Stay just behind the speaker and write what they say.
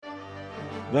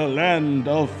the land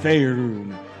of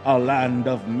Faerun, a land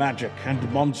of magic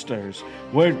and monsters,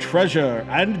 where treasure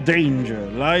and danger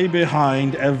lie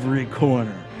behind every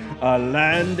corner, a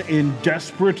land in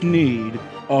desperate need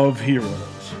of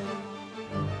heroes.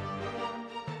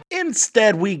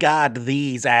 Instead, we got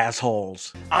these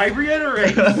assholes. I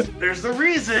reiterate, there's a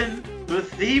reason. The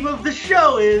theme of the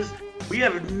show is we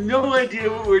have no idea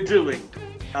what we're doing.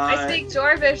 I speak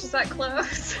Dwarvish, is that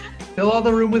close? Fill all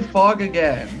the room with fog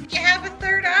again. You have a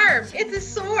third arm. It's a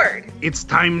sword. It's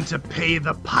time to pay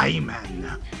the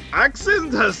pieman.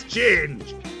 Accent has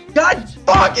changed. God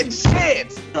fucking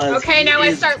shit! Okay, now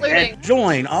I start looting.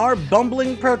 Join our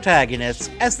bumbling protagonists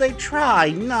as they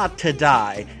try not to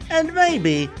die and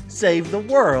maybe save the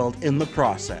world in the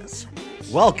process.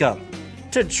 Welcome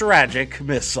to Tragic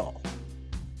Missile.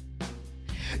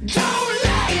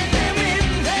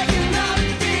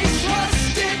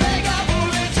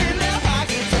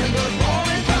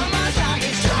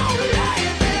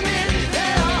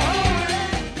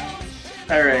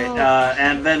 Alright,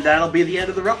 and then that'll be the end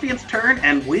of the Ruffian's turn,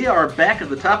 and we are back at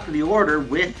the top of the order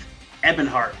with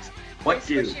Ebonheart. What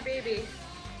do? Squishy baby.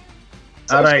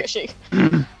 All right.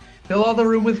 Squishy. Fill all the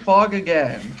room with fog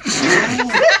again.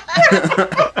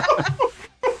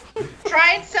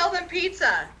 Try and sell them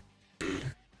pizza.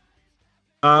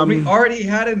 We already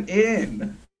had an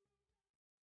inn.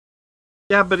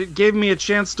 Yeah, but it gave me a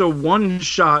chance to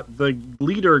one-shot the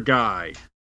leader guy.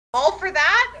 All for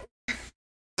that?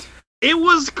 It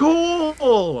was cool!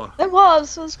 It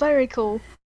was very cool.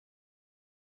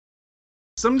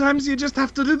 Sometimes you just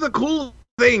have to do the cool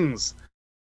things.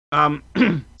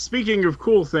 Speaking of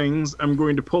cool things, I'm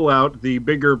going to pull out the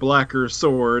bigger, blacker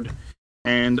sword,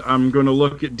 and I'm going to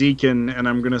look at Deacon, and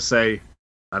I'm going to say,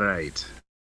 alright,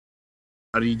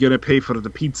 are you going to pay for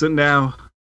the pizza now?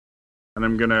 And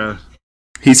I'm going to...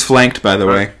 He's flanked, by the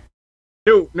way.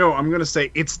 No, I'm going to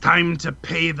say, it's time to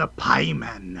pay the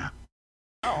pieman.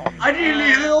 I didn't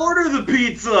even order the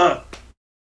pizza!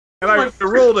 And I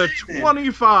rolled a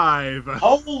 25.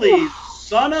 Holy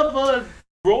son of a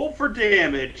roll for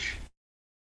damage.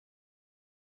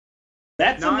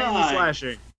 That's 9 a 9.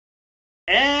 slashing.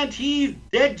 And he's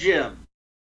dead, Jim.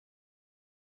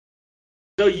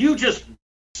 So you just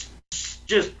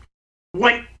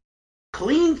went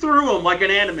clean through him like an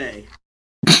anime.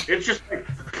 It's just like...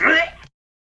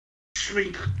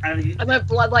 And the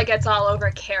blood gets all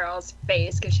over Carol's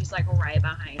face because she's right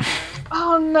behind her.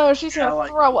 Oh no, she's gonna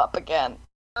throw up again.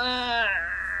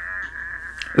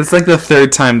 It's like the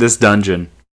third time this dungeon.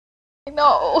 I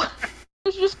know.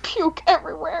 There's just puke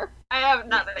everywhere. I have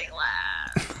nothing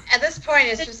left. At this point,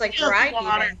 it's just like dry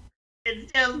water. even.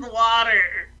 It's just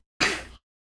water.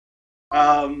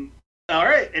 All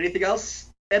right. Anything else,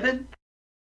 Eben?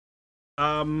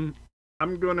 I'm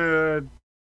gonna,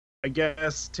 I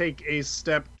guess, take a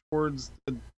step towards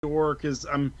the door, because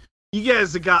you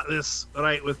guys have got this,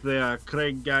 right, with the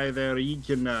Craig guy there. You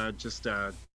can just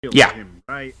kill him,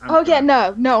 right?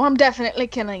 No, I'm definitely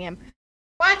killing him.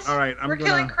 What? All right, We're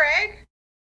killing Craig?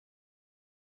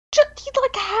 He's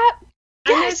like a hat.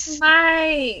 Yes,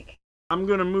 Mike. I'm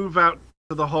gonna move out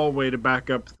to the hallway to back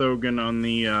up Thogan on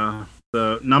the.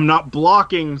 I'm not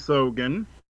blocking Thogan,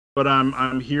 but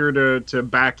I'm here to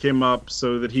back him up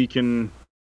so that he can,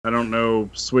 I don't know,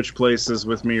 switch places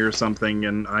with me or something,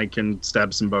 and I can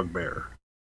stab some bugbear.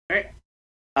 Alright.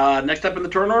 Next up in the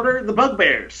turn order, the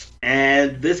bugbears.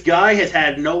 And this guy has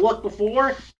had no luck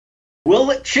before.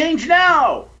 Will it change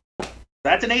now?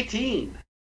 That's an 18.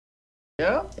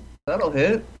 Yeah, that'll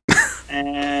hit.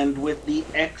 And with the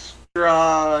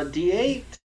extra D8,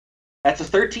 that's a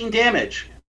 13 damage.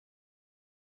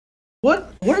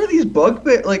 What are these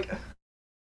bugbears? We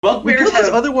Bugbears killed this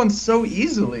have... other one so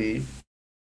easily.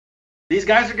 These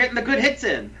guys are getting the good hits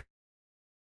in.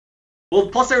 Well,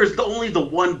 plus there was only the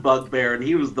one bugbear, and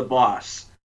he was the boss.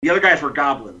 The other guys were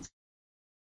goblins.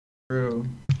 True.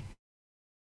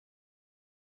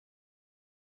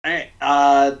 Alright,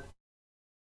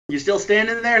 you still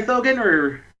standing there, Thogan,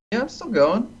 or...? Yeah, I'm still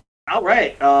going.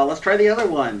 Alright, let's try the other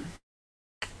one.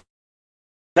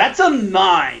 That's a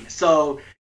 9, so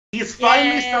he's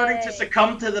finally starting to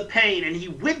succumb to the pain, and he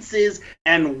winces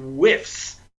and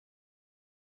whiffs.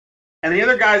 And the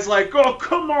other guy's like, oh,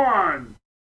 come on!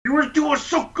 You were doing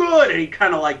so good! And he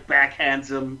kind of backhands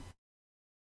him.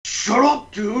 Shut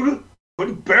up, dude! Quit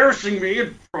embarrassing me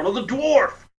in front of the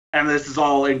dwarf! And this is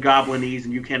all in Goblinese,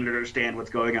 and you can't understand what's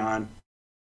going on.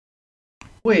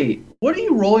 Wait, what are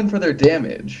you rolling for their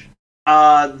damage?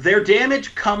 Their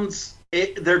damage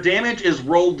is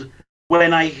rolled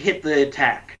when I hit the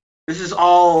attack. This is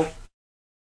all...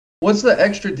 What's the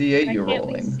extra D8 you're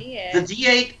rolling? The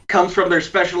D8 comes from their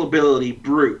special ability,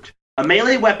 Brute. A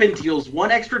melee weapon deals 1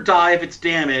 extra die of its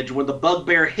damage when the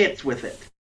bugbear hits with it.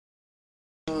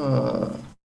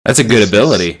 That's a good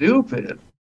ability. Stupid.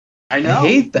 I know. I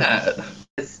hate that.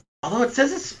 Although it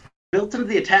says it's built into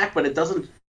the attack, but it doesn't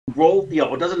roll.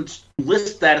 It doesn't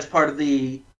list that as part of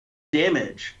the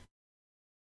damage.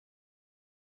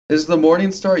 Is the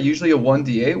Morningstar usually a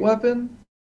 1d8 weapon?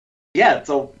 Yeah,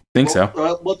 so Think so.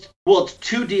 Well, it's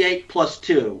 2d8 plus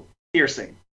 2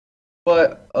 piercing.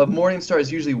 But a Morningstar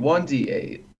is usually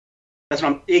 1d8. That's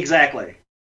what I'm exactly.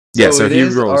 Yeah, so it he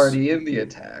is rolls. already in the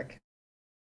attack.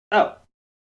 Oh,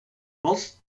 well,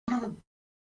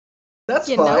 That's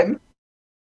You know. fine.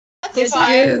 That's There's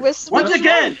fine. your whisper. once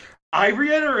again, I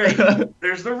reiterate.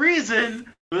 There's the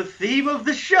reason. The theme of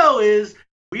the show is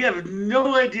we have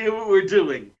no idea what we're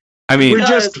doing. I mean, We're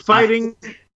just Because fighting.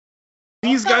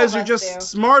 These Some guys of are us just do.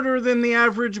 smarter than the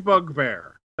average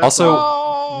bugbear. That's also,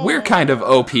 Oh. we're kind of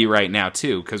OP right now,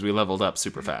 too, because we leveled up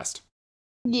super fast.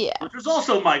 Yeah. Which is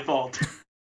also my fault.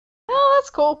 Oh, that's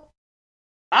cool.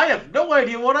 I have no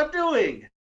idea what I'm doing.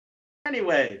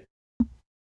 Anyway,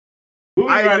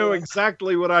 moving I right know along.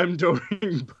 exactly what I'm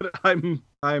doing, but I'm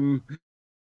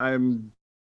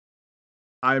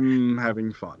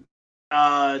having fun.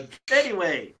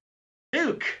 Anyway,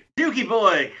 Dookie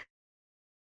boy.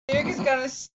 Duke is gonna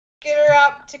skitter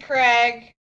up to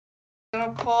Craig.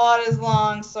 Gonna pull out his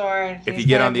longsword. If He's you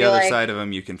get gonna on the be other like, side of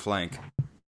him, you can flank.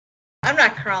 I'm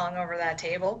not crawling over that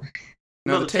table.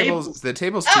 No, No, the the table's the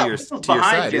table's Oh, to your table's to your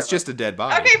behind side. you. It's just a dead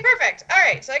body. Okay, perfect. All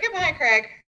right, so I get behind Craig,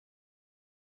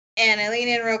 and I lean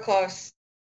in real close.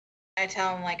 I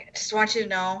tell him, like, I just want you to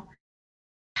know,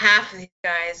 half of these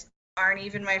guys aren't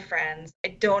even my friends. I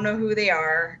don't know who they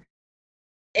are,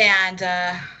 and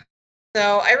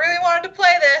so I really wanted to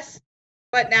play this,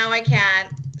 but now I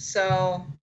can't. So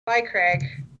bye, Craig.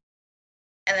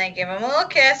 And then give him a little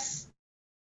kiss,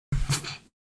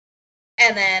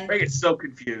 and then Craig is so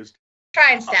confused.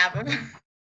 try and stab him.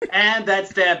 And that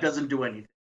stab doesn't do anything.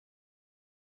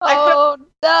 Oh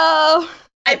no.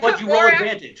 I But put you roll more.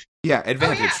 advantage. Yeah,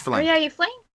 advantage yeah. Oh flank. yeah, you flame.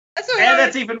 That's what I And wanted.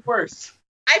 that's even worse.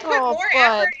 I put Oh, more bud.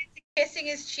 effort into kissing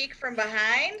his cheek from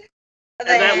behind. And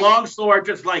that long sword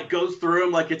just like goes through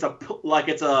him like it's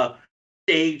a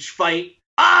stage fight.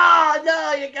 Ah,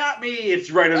 no, you got me!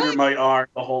 It's right under my arm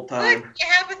the whole Look, time. you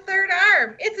have a third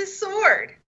arm. It's a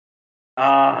sword.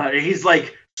 He's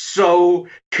like so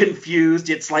confused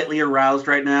yet slightly aroused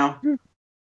right now.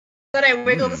 Then I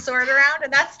wiggle the sword around,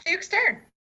 and that's Duke's turn.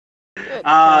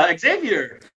 Good.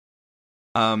 Xavier.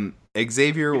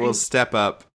 Xavier will step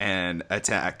up and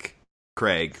attack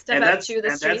Craig. Step up to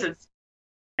the street.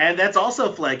 And that's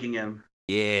also flanking him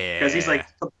Yeah, because he's like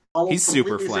almost he's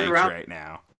super completely flanked around. right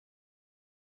now.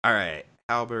 All right,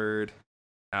 Halberd.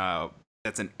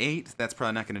 That's an 8. That's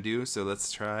probably not going to do. So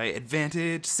let's try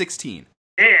advantage 16.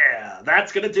 Yeah,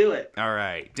 that's gonna do it. All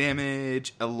right,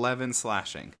 damage 11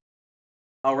 slashing.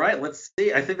 All right, let's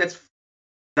see. I think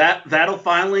that'll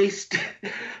finally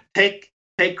take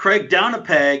Craig down a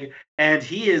peg, and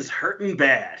he is hurting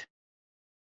bad.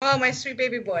 Oh, my sweet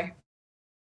baby boy.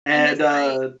 And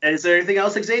And is there anything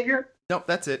else, Xavier? Nope,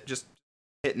 that's it. Just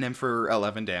hitting him for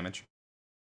 11 damage.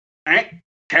 All right,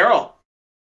 Carol.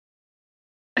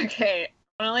 Okay,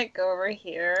 I'm gonna like go over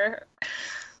here.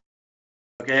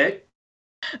 Okay.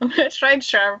 I'm gonna try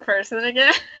charm person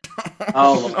again.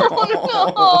 Oh,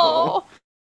 Oh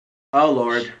oh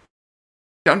Lord.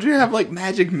 Don't you have like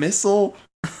magic missile?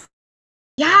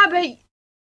 Yeah, but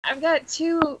I've got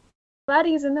 2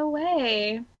 buddies in the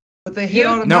way. But they hit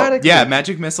No, automatically. yeah,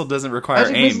 magic missile doesn't require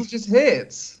Magic aim. missile just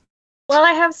hits. Well,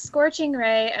 I have Scorching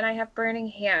Ray and I have Burning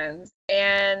Hands.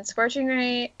 And Scorching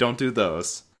Ray, Don't do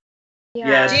those.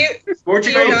 Yeah. Do you?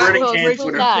 Fortune Do you Ray not burning will hands.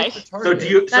 really would- die. So do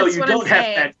you? So That's you what I'm don't have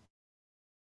saying. that.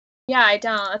 yeah, I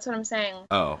don't. That's what I'm saying.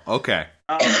 Oh, okay.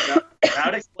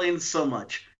 That explains so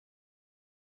much.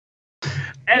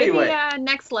 Anyway, Maybe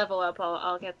next level up,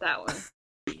 I'll get that one.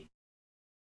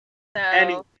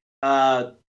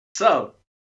 So so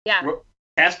yeah,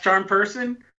 cast charm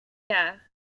person yeah.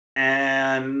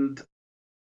 and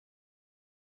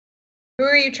Who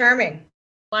are you charming?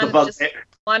 the One, bug. just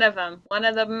one of them. One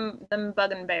of them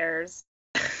bugging bears.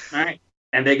 All right,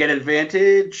 and they get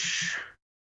advantage.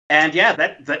 And yeah,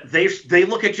 that they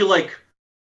look at you like,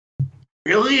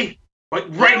 really? Like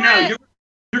right You know now, what?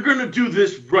 you're gonna do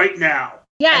this right now.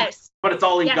 Yes. But it's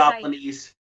all in Yes,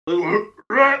 Goblinese.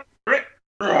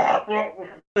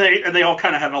 They all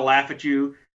kind of have a laugh at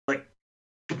you, like,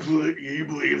 you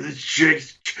believe this chick?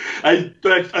 I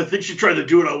think she tried to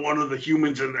do it on one of the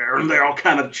humans in there, and they all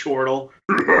kind of chortle.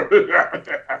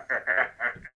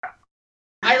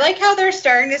 I like how they're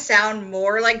starting to sound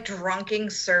more like drunken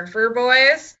surfer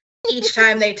boys each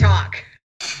time they talk.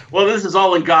 Well, this is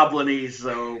all in Goblinese,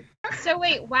 so So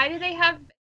wait, why do they have?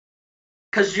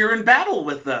 because you're in battle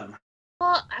with them.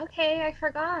 Well, okay, I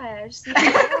forgot. I just-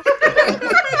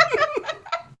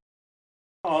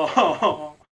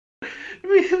 Oh,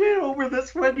 we went over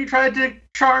this when you tried to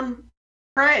charm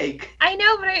Craig. I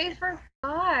know, but I forgot.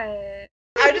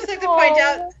 I just like to point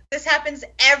out this happens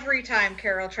every time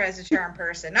Carol tries to charm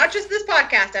person, not just this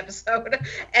podcast episode.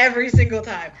 Every single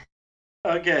time.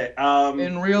 Okay.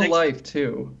 In real life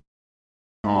too.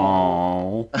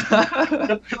 Oh.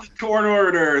 Court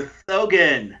order,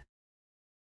 Thogan.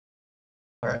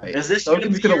 All right. Is this Logan's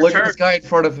gonna be gonna your look at turn? this guy in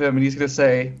front of him and he's gonna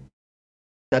say,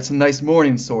 "That's a nice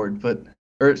morning sword, but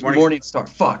it's Morning- morning star.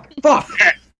 Fuck. Fuck.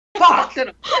 Fuck.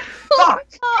 Fuck.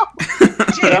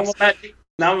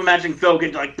 Now I'm imagining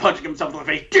Thogan like punching himself in the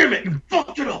face. Damn it! You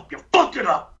fucked it up! You fucked it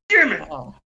up! Damn it!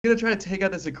 Oh, he's gonna try to take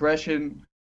out this aggression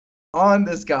on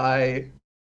this guy.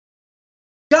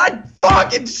 God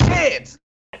fucking shit!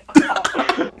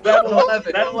 that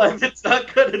 11. 11's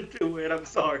not gonna do it. I'm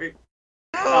sorry.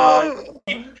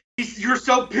 You're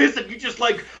so pissed that you just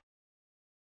like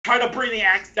try to bring the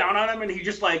axe down on him, and he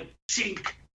just like chink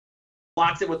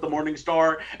blocks it with the Morning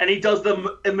Star, and he does the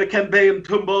Mkembe and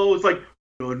Tumbo. It's like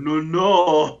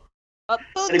no. Not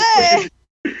And he today.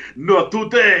 not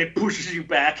today. Pushes you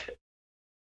back.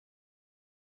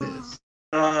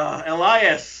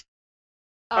 Elias.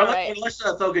 All right. Unless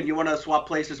Thogan, you want to swap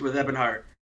places with Ebonheart.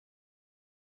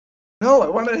 No, I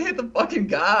want to hit the fucking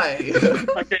guy.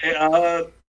 Okay.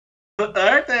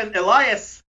 Alright then,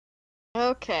 Elias.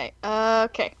 Okay.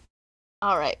 Okay.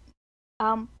 All right.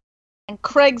 And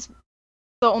Craig's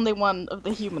the only one of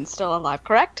the humans still alive,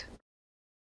 correct?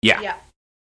 Yeah.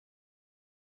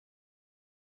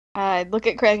 I look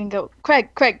at Craig and go, Craig,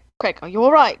 are you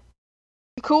alright?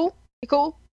 You cool? You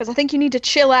cool? Because I think you need to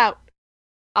chill out.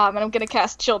 And I'm gonna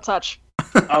cast Chill Touch.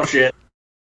 Oh shit.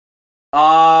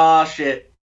 Ah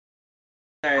shit.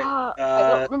 Alright. I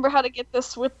don't remember how to get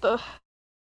this with the...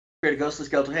 Create a ghostly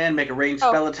skeletal hand, make a ranged Oh.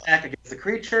 spell attack against the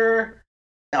creature.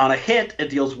 On a hit, it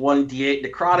deals 1d8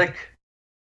 necrotic.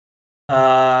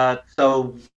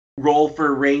 So roll a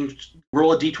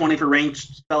d20 for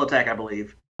ranged spell attack, I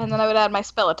believe. And then I would add my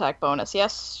spell attack bonus,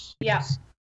 yes? Yeah.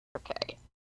 Okay.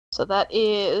 So that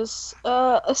is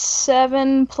a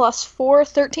 7 plus 4,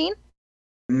 13?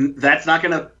 That's not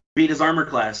gonna beat his armor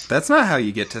class. That's not how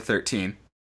you get to 13.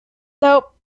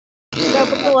 Nope. Nope,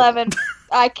 it's 11.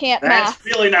 I can't That's math.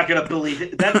 really not gonna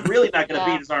believe. That's really not gonna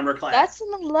Yeah. beat his armor class. That's an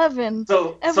 11.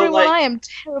 so Everyone, I like am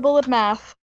terrible at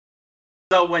math.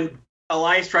 so when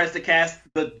Elias tries to cast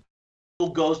the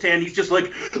little ghost hand, he's just like,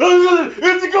 "It's a ghost!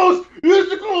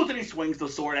 It's a ghost!" And he swings the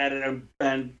sword at it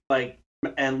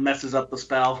and messes up the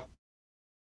spell.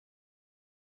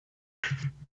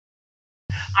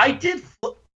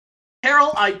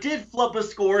 Carol, I did flip the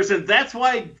scores, and that's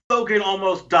why Thogan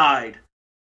almost died.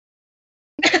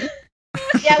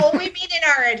 Yeah, well, we mean in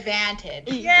our advantage.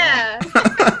 Yeah.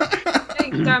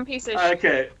 Big dumb piece of shit.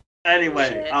 Okay. Anyway,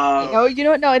 Shit. You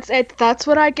know what? No, it's that's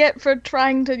what I get for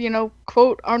trying to,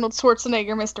 quote Arnold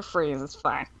Schwarzenegger, Mr. Freeze. It's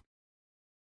fine.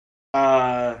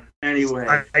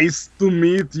 anyway, Nice to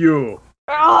meet you.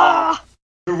 Ah!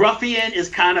 the ruffian is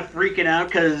kind of freaking out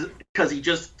because he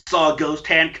just saw a ghost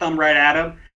hand come right at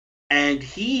him, and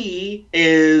he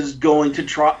is going to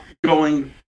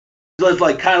just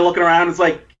like kind of looking around. It's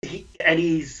like in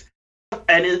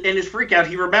his freak out,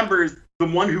 he remembers the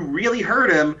one who really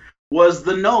hurt him was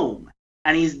the gnome,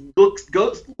 and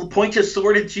points his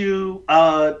sword into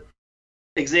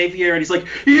Xavier, and he's like,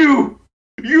 you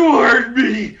hurt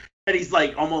me, and he's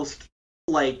like almost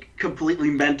like completely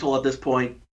mental at this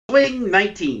point. Swing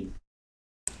 19.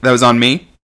 That was on me?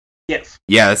 Yes.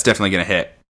 Yeah, that's definitely gonna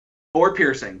hit. 4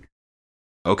 piercing.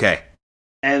 Okay.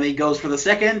 And he goes for the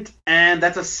second, and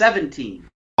that's a 17.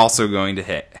 Also going to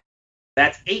hit.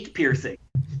 That's 8 piercing.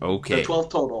 Okay. So 12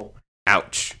 total.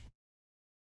 Ouch.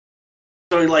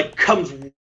 So he like comes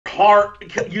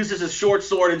hard, uses his short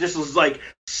sword, and just is like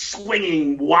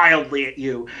swinging wildly at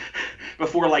you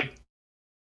before like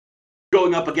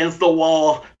going up against the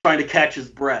wall, trying to catch his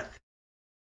breath.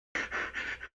 What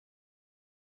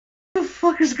the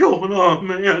fuck is going on,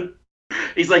 man?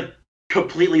 He's like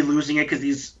completely losing it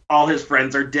because all his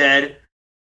friends are dead.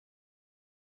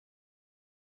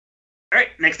 All right,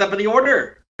 next up in the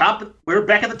order, we're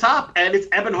back at the top, and it's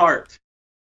Ebonheart.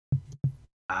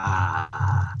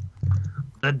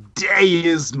 The day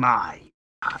is mine.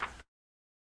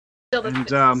 Still doesn't And, fit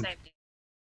the same.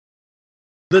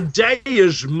 The day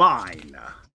is mine.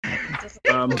 Doesn't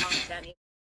belong to any-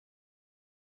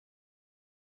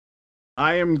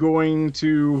 I am going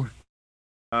to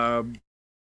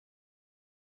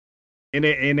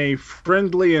in a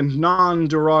friendly and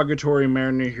non-derogatory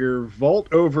manner here,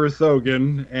 vault over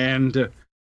Thogan and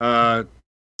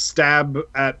stab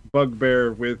at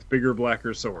Bugbear with bigger,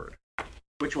 blacker sword.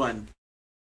 Which one?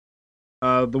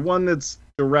 The one that's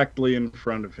directly in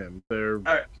front of him. They're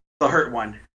The hurt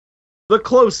one. the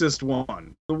closest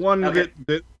one. The one Okay.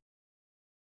 that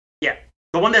Yeah.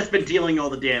 The one that's been dealing all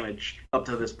the damage up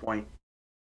to this point.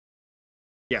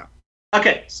 Yeah.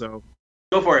 Okay, so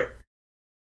go for it.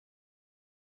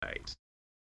 right.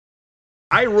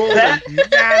 I rolled That- a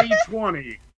natty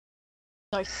 20.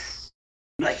 Nice.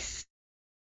 Nice.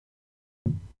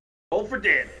 Roll for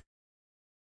damage.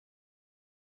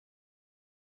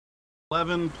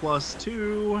 11 plus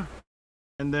 2.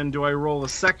 And then do I roll a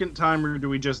second time or do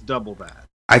we just double that?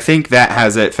 I think that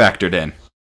has it factored in.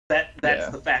 That's Yeah.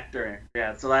 the factor.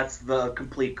 Yeah, so that's the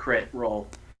complete crit roll.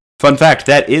 Fun fact,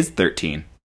 that is 13.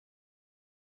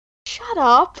 Shut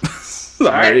up.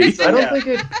 Sorry. I don't Yeah. think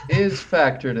it is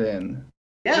factored in.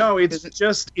 Yeah. No, it's Is it-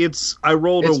 just I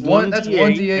rolled It's a one- 1d8 that's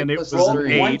 1d8 and it plus was Roll an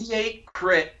three. 8. 1d8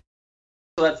 crit.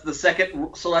 So that's the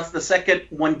second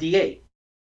 1d8.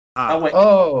 Ah, Oh wait.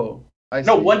 Oh, I see.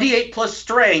 No, 1d8 plus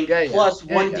strength Yeah, yeah. plus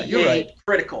Yeah, 1d8 you're right.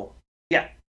 critical. Yeah.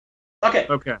 Okay,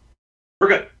 okay. we're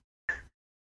good.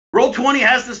 Roll 20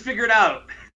 has this figured out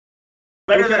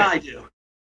better than Okay. I do.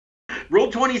 Roll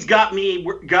 20's got me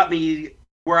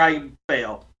where I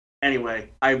fail. Anyway,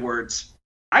 I have words.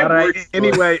 Alright,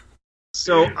 anyway,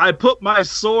 so I put my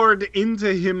sword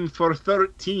into him for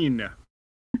 13.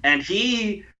 And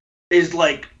he is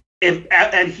like,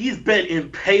 and he's been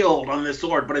impaled on this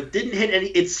sword, but it didn't hit any.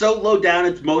 It's so low down,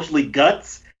 it's mostly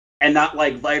guts and not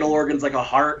like vital organs like a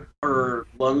heart or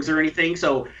lungs or anything.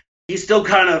 So he's still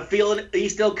kind of feeling.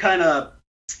 He's still kind of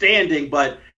standing,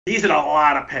 but he's in a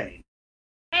lot of pain.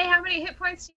 Hey, how many hit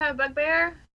points do you have,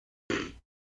 Bugbear?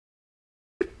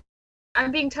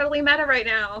 I'm being totally meta right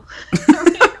now. How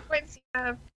many hit points do you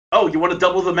have? Oh, you want to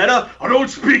double the meta? I don't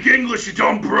speak English, you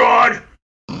dumb broad.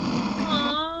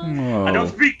 Aww. I don't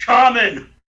speak common.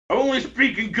 I only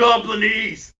speak in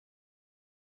Goblinese.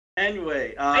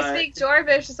 Anyway, I speak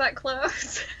Dwarvish. Is that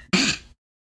close?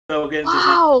 so again,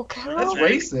 Wow, That's Carol.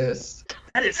 racist.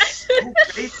 that is so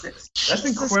racist. That's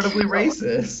incredibly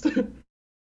racist.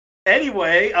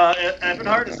 Anyway,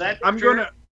 Evanhard, is that I'm your-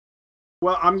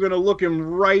 gonna look him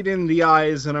right in the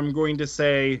eyes and I'm going to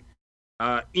say,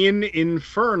 in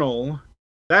Infernal,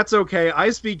 that's okay, I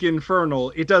speak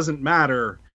Infernal, it doesn't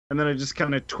matter. And then I just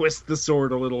kind of twist the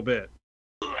sword a little bit.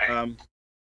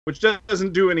 Which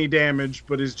doesn't do any damage,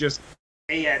 but is just,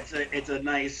 Yeah, it's a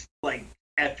nice like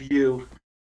FU.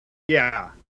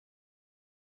 yeah.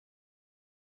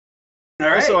 All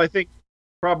right. Also, I think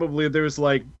probably there's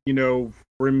like,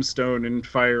 brimstone and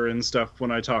fire and stuff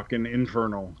when I talk in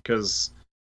Infernal, because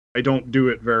I don't do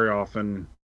it very often.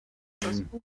 And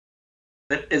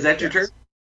Is that your turn?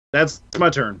 that's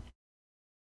my turn.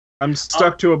 I'm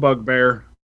stuck to a bugbear.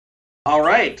 All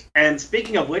right. And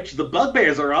speaking of which, the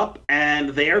bugbears are up, and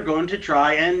they are going to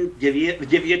try and give you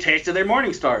a taste of their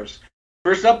morning stars.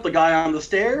 First up, the guy on the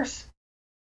stairs.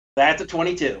 That's a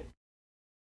 22.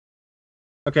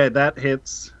 Okay, that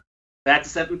hits. That's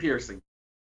a 7 piercing.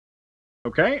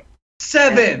 Okay.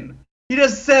 7. He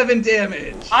does 7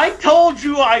 damage. I told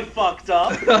you I fucked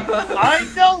up. I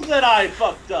know that I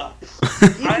fucked up. I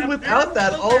Even am without very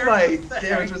that, well all aware my of the fact-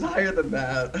 damage was higher than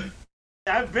that.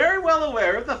 I'm very well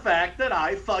aware of the fact that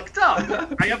I fucked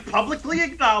up. I have publicly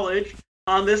acknowledged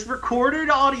on this recorded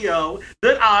audio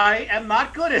that I am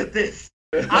not good at this.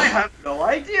 I have no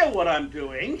idea what I'm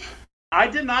doing. I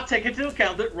did not take into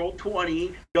account that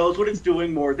Roll20 knows what it's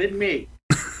doing more than me.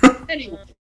 Anyway,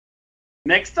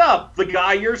 next up, the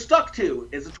guy you're stuck to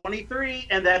is a 23,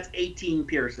 and that's 18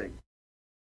 piercing.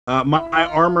 My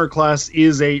armor class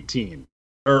is 18.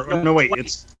 No, wait, 20.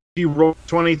 he rolled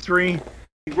 23?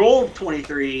 He rolled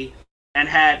 23 and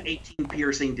had 18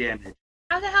 piercing damage.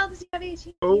 How the hell does he have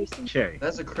 18 piercing? Okay.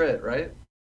 That's a crit, right?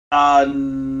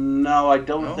 No, I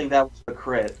don't No? think that was a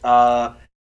crit.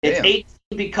 It's Damn. 18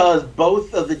 because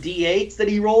both of the D8s that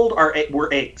he rolled were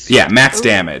 8s. Yeah, max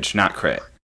damage, not crit.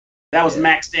 That was Yeah.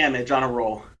 max damage on a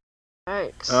roll.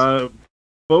 Yikes.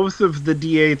 Both of the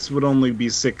d8s would only be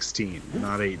 16,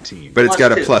 not 18. But it's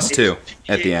got a two. plus It's 2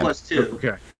 at the 2d8 end. Plus 2.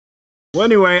 Okay. Well,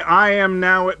 anyway, I am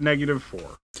now at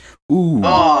 -4. Ooh.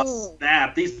 Oh,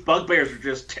 snap. These bugbears are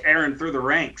just tearing through the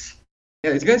ranks.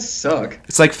 Yeah, these guys suck.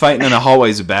 It's like fighting in a hallway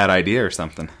is a bad idea or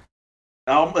something.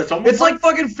 It's almost It's like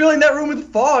fucking filling that room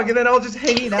with fog and then all just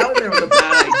hanging out there with a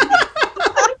bad idea.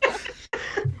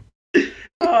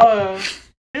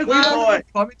 Good Wait, boy.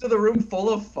 come into the room full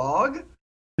of fog?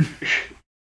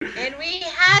 And we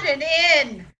had an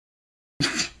inn.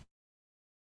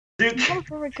 Duke, Not a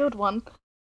very good one.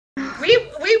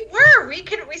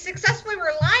 We successfully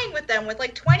were lying with them with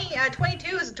like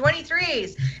 22s and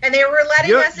 23s, and they were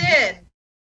letting Yep. us in.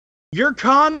 Your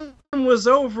con was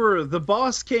over. The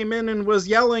boss came in and was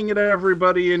yelling at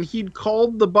everybody, and he'd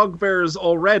called the bugbears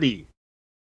already.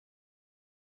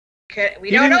 We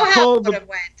He don't know didn't how call it would have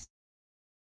went.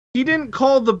 He didn't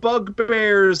call the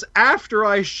bugbears after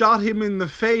I shot him in the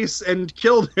face and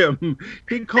killed him.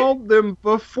 He called them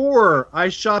before I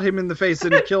shot him in the face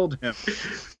and killed him.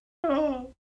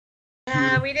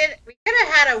 We could have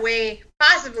had a way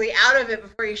possibly out of it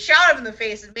before you shot him in the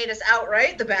face and made us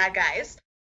outright the bad guys.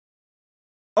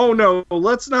 Oh no,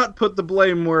 let's not put the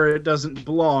blame where it doesn't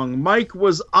belong. Mike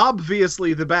was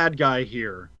obviously the bad guy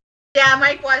here. Yeah,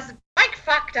 Mike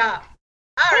fucked up.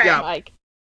 All right. Yeah. Mike.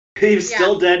 he's Yeah.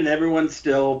 still dead, and everyone's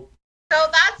still. So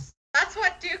that's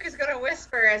what Duke is gonna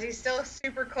whisper as he's still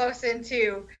super close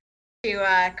into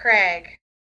Craig.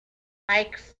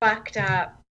 Mike fucked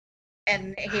up,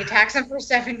 and he attacks him for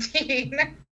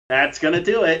 17, That's gonna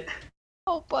do it.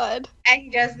 Oh, bud. and he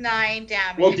does 9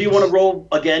 damage. Well, do you want to roll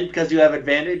again because you have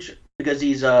advantage because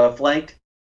he's flanked?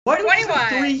 Why do we have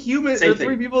 21. Same three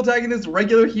thing. people attacking this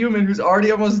regular human who's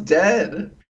already almost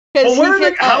dead? Because Well, he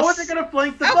hit how are us. they gonna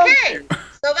flank the Okay, bugbear?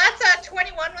 so that's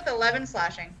 21 with 11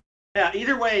 slashing. Yeah,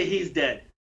 either way, he's dead.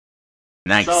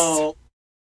 Nice. So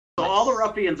all the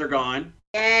ruffians are gone,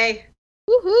 Yay!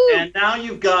 Woohoo! and now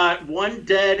you've got one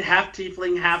dead, half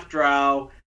tiefling, half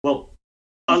drow. Well,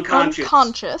 unconscious.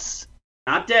 Unconscious.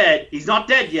 Not dead. He's not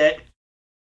dead yet.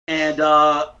 And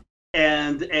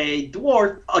a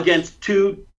dwarf against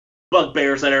 2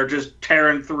 bugbears that are just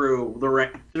tearing through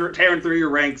your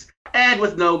ranks, and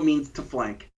with no means to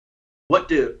flank. What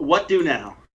do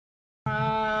now?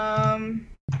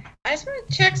 I just want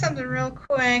to check something real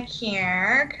quick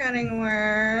here. Cutting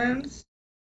words.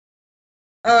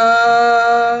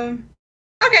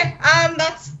 Okay.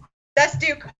 That's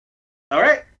Duke. All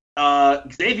right,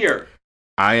 Xavier.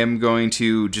 I am going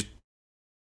to just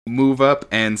move up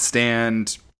and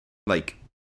stand, like,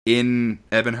 in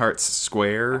Ebonheart's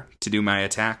square to do my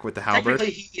attack with the halberd.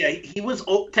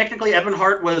 Technically,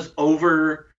 Ebonheart was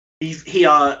over. He's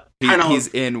kind of. He's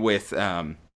in with.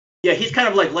 Yeah, he's kind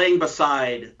of like laying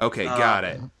beside. Okay, got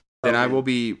it. Then I okay. will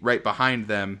be right behind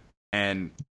them,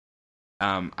 and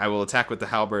I will attack with the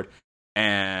halberd,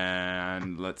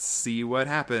 and let's see what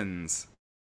happens.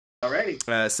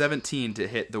 Alrighty. 17 to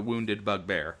hit the wounded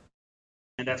bugbear.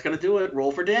 And that's gonna do it.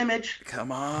 Roll for damage.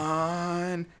 Come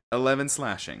on. 11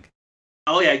 slashing.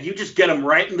 Oh yeah, you just get him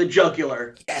right in the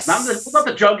jugular. Yes. Not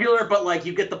the jugular, but like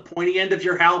you get the pointy end of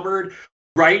your halberd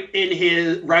right in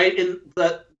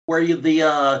the where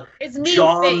the It's mean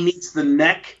jaw face. meets the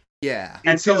neck, Yeah.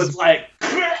 and so his- it's like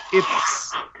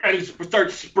It's and he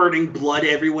starts spurting blood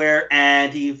everywhere,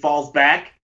 and he falls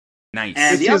back. Nice.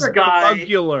 And it's the his other guy-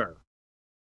 bugular.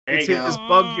 There It's you go. his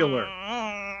bugular.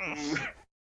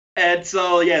 And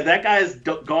so yeah, that guy's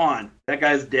gone. That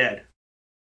guy's dead.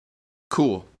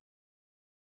 Cool.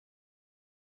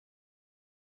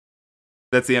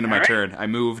 That's the end of my Alright. turn. I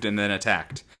moved and then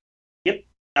attacked.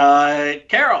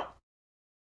 Carol.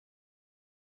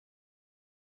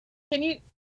 Can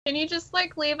you just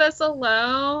like leave us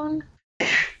alone?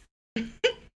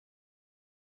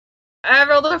 I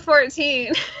rolled a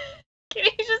 14. Can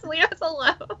you just leave us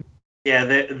alone? Yeah,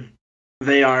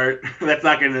 they are. That's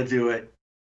not going to do it.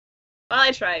 Well,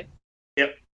 I tried.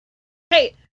 Yep.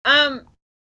 Hey,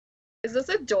 is this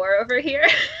a door over here?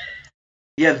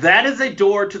 Yeah, that is a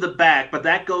door to the back, but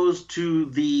that goes to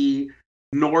the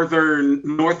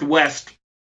northwest.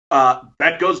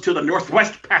 That goes to the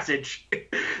northwest passage.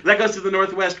 That goes to the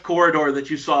northwest corridor that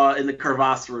you saw in the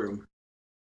crevasse room.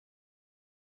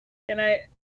 Can I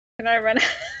run?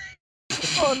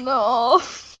 Oh no.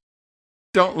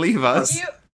 Don't leave us.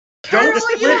 Carol, Don't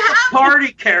split you the have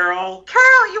party, Carol.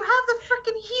 Carol, you have the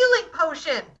freaking healing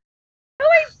potion. No,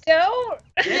 I don't.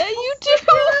 Yeah, you do.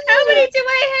 How many do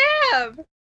I have?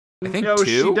 I think No, 2.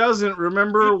 she doesn't.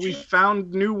 Remember, we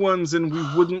found new ones and we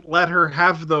wouldn't let her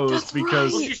have those That's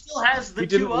because Well, right. she still has the We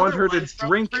didn't two want other her to ones from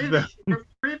drink previous, them. from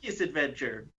previous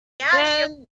adventure. Yeah,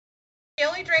 Then she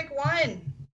only drank 1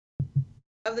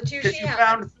 of the 2 Because she you had.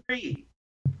 found 3.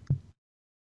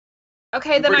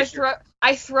 okay, then pretty sure.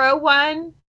 I throw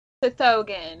one to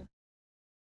Thogan,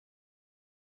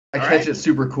 I All catch right. it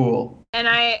super cool. and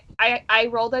I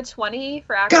rolled a 20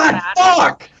 for God, acrobatics.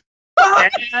 fuck!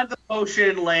 And the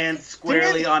potion lands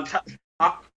squarely on top.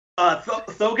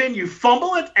 Thogan, you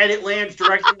fumble it, and it lands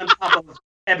directly on top of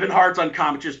Ebonheart's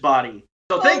unconscious body.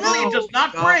 So thankfully, it does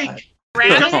not God. break. It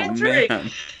Ram doesn't Oh, break, man.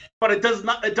 but it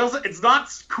doesn't. It's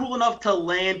not cool enough to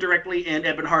land directly in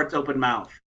Ebonheart's open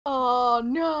mouth. Oh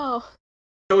no.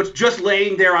 So it's just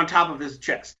laying there on top of his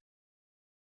chest.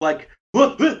 Like,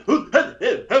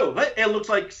 it looks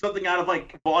like something out of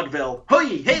like vaudeville.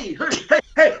 Hey,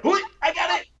 I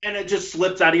got it! And it just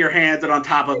slips out of your hands and on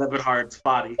top of Eberhard's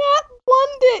body. That one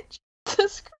did.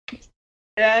 Jesus Christ.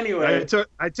 Anyway.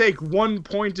 I take 1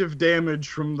 point of damage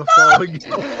from the falling.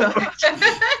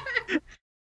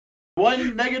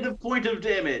 1 negative point of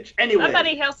damage. Anyway.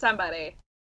 Somebody heal somebody.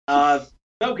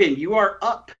 Thogan, you are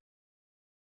up.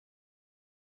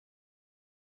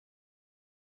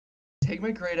 Take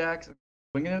my great axe,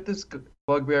 swinging at this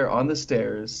bugbear on the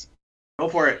stairs. Go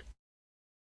for it.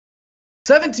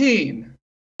 17!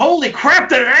 Holy crap,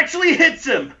 that actually hits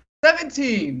him!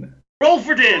 17! Roll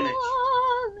for damage.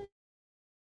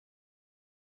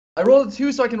 I rolled a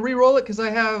 2 so I can re-roll it because I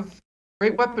have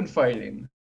great weapon fighting.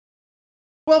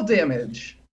 12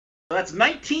 damage. So that's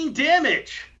 19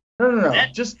 damage. No.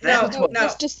 Just 12. No.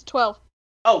 Just 12.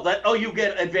 Oh, you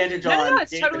get advantage on. No,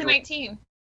 it's damage totally rolls. 19.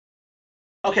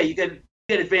 Okay, you get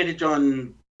advantage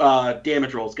on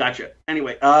damage rolls. Gotcha.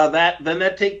 Anyway, that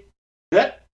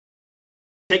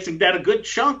takes him down a good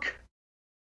chunk.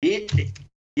 You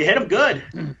hit him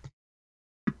good.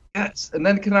 Yes, and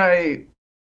then can I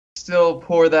still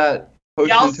pour that potion?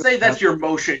 Yeah, I'll into say my that's mouth? your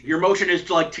motion. Your motion is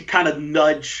to kind of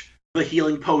nudge the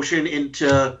healing potion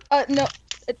into. No.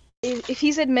 If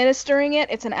he's administering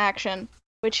it, it's an action,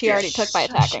 which he already took by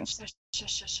attacking.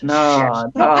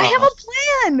 No. I have a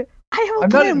plan! I'm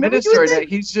not administering it,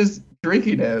 he's just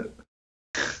drinking it.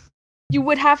 You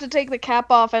would have to take the cap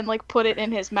off and like put it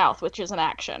in his mouth, which is an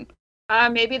action.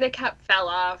 Maybe the cap fell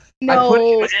off. I put it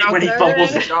in No, his mouth When he and fumbles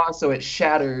his jaw so it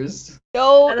shatters.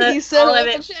 no, And then he said all of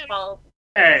it it was a fell.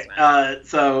 Alright,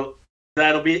 so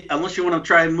that'll be, unless you want to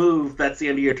try and move, that's the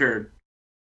end of your turn.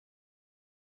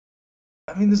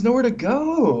 I mean, there's nowhere to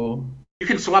go. You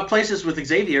can swap places with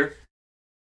Xavier.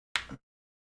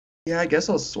 Yeah, I guess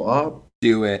I'll swap.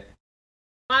 Do it.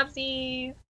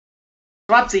 Swapsies.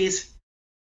 Swapsies.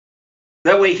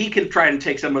 That way he can try and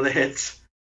take some of the hits.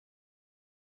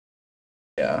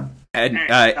 Yeah. And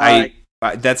Alright,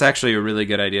 that's actually a really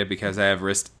good idea because I have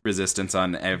resistance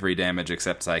on every damage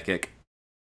except psychic.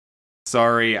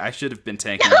 Sorry, I should have been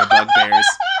tanking the bugbears.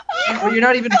 Well, you're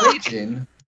not even raging.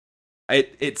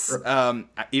 It's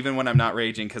even when I'm not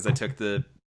raging because I took the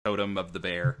totem of the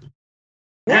bear.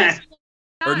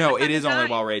 Or no, it is only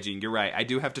while raging. You're right. I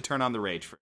do have to turn on the rage.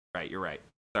 Right, you're right.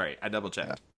 Sorry, I double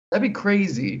checked. That'd be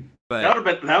crazy. That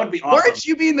But would be Why awesome. aren't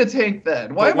you being the tank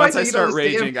then? Why but am once I taking start all this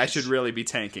raging, I damage? should really be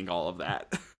tanking all of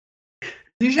that.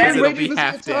 You should Because be it'll raging be this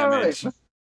half whole time. damage.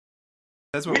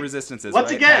 That's what resistance is, Once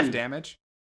right? again. Half damage?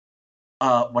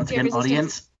 Once Yeah, again, resistance.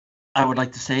 audience, I would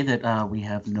like to say that we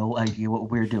have no idea what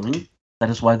we're doing. That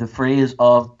is why the phrase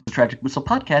of the Tragic Missile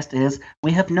podcast is,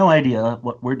 we have no idea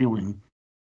what we're doing.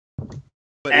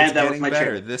 But And it's that was getting my better.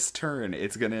 chair. This turn,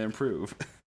 it's going to improve.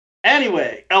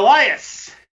 Anyway,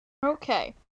 Elias.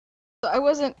 Okay. So I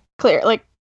wasn't clear.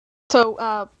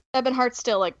 So Ebonheart's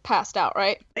still like passed out,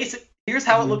 right? Here's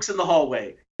how it looks in the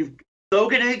hallway.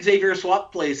 Thogan and Xavier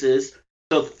swap places.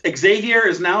 So Xavier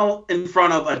is now in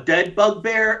front of a dead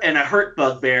bugbear and a hurt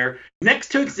bugbear. Next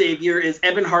to Xavier is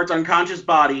Ebonheart's unconscious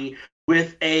body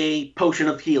with a potion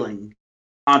of healing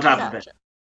on top of it. Gotcha.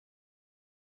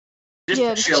 Just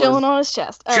Yeah, just chilling on his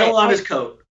chest. All chill right, on his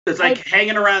coat. It's like I-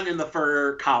 hanging around in the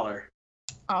fur collar.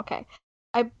 Okay.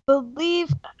 I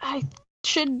believe I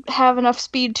should have enough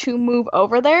speed to move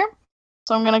over there.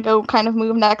 So I'm gonna go kind of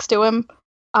move next to him.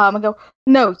 And go,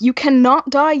 no, you cannot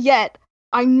die yet.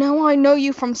 I know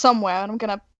you from somewhere. And I'm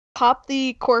gonna pop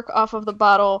the cork off of the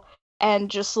bottle and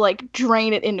just like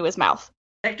drain it into his mouth.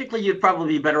 Technically, you'd probably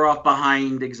be better off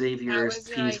behind Xavier's That was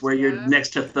the piece where you're idea. next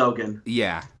to Thogan.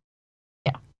 Yeah.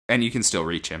 Yeah. And you can still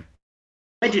reach him.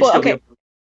 But you'd Well, still be okay.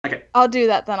 Okay. I'll do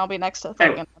that then. I'll be next to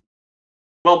Anyway. Thogan.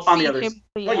 Well, on the Feed others. him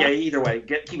the, Oh yeah, either way.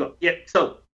 Keep up. Yeah.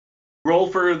 So roll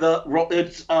for the roll.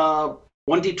 It's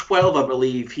 1d12, I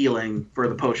believe, healing for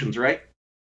the potions, right?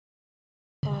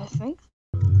 I think.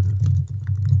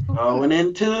 Going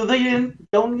into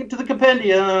the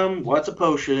compendium. What's a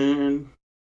potion?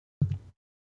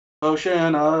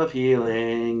 Potion of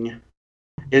healing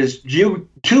is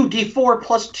 2d4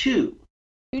 plus 2.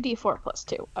 2d4 plus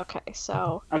 2. Okay,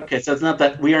 so Okay, so it's not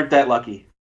that we aren't that lucky.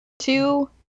 2.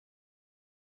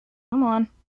 Come on.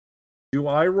 Do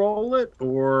I roll it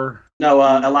or? No,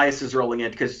 Elias is rolling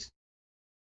it because.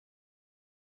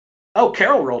 Oh,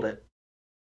 Carol rolled it.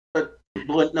 But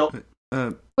no,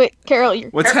 Wait, Carol, you're.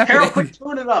 What's Carol, happening? quit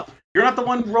doing it up. You're not the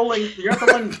one rolling. You're not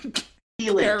the one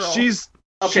healing. Carol. She's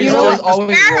Okay, She's so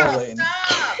always Carol, rolling.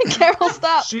 stop! Carol,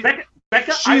 stop. she, Second,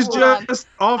 Becca, She's just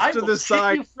off I to will the kick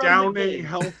side, you from the downing game.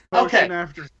 health Okay. potion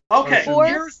after. Okay. potion. 4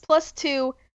 Here's- plus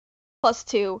 2 plus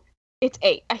 2. It's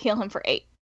 8. I heal him for 8.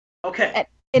 Okay.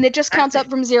 And it just counts Actually-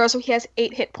 up from 0, so he has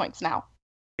 8 hit points now.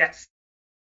 Yes.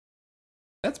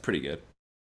 That's pretty good.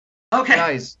 Okay.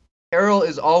 Guys, Carol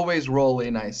is always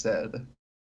rolling, I said.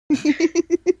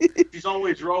 She's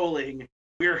always rolling.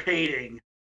 We're hating.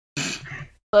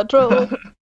 The troll.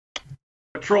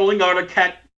 Patrolling out a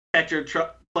catcher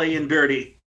playing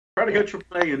dirty. Try to get you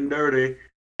playing dirty.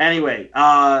 Anyway,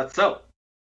 so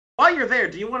while you're there,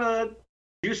 do you want to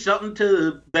do something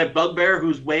to that bugbear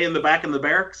who's way in the back in the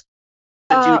barracks?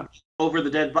 Since you over the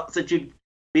dead, since you'd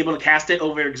be able to cast it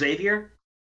over Xavier.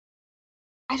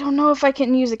 I don't know if I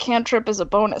can use a cantrip as a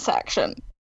bonus action.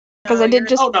 Because No, I did you're-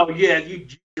 just. Oh no, yeah, you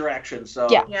use your action. So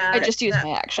Yeah, Yeah, I just used that-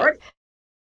 my action. Alright.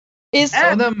 Is.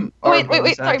 Some of them are Wait.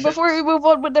 bonus Sorry, actions. before we move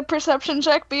on, would the perception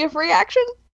check be a free action?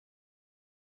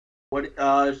 What?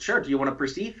 Sure. Do you want to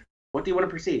perceive? What do you want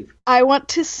to perceive? I want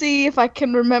to see if I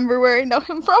can remember where I know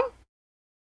him from.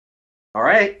 All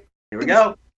right. Here we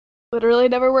go. Literally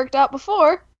never worked out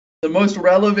before. The most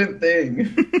relevant thing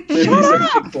that he's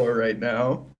looking for right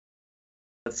now.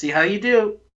 Let's see how you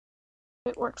do.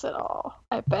 If it works at all.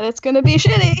 I bet it's gonna be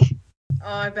shitty. Oh,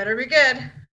 I better be good.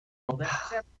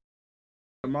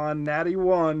 Come on, natty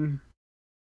 1.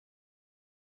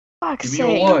 Fuck's Give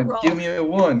me a sake. 1. Give me a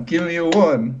 1. Give me a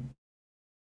 1.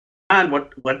 And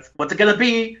what's it gonna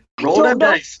be? Roll don't them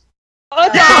know. dice. Oh,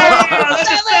 That's a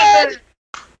damn it!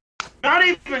 7! Not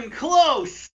even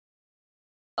close.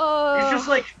 It's just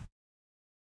like,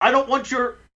 I don't want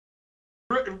your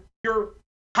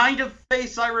kind of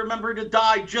face I remember to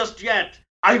die just yet.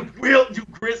 I will. You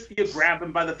grab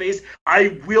him by the face.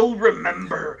 I will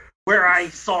remember where I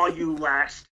saw you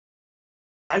last.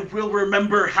 I will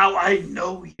remember how I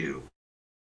know you.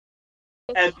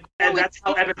 And that's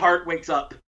how Evan Hart wakes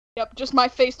up. Yep, just my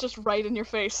face just right in your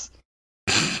face.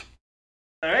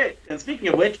 All right. And speaking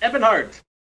of which, Evan Hart,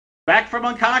 back from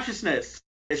unconsciousness.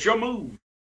 It's your move.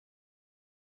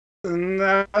 And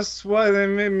that's why they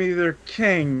made me their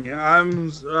king.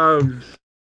 I'm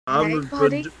Hey,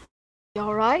 buddy. You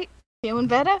alright? Feeling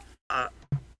better? I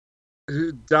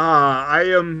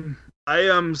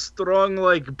am strong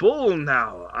like bull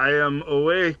now. I am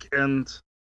awake and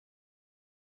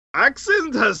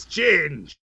accent has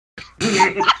changed.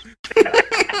 New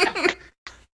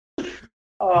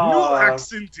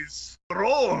accent is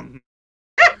strong.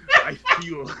 I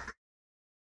feel.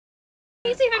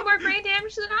 He's even more brain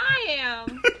damaged than I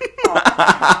am.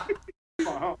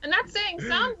 And that's saying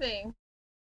something.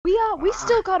 We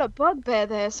still got a bugbear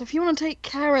there, so if you want to take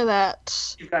care of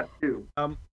that. You got 2.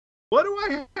 What do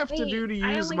I have to do to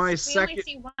I use only- my we only second?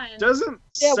 see one. Doesn't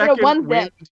Yeah, well, second one's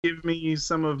wind give me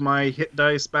some of my hit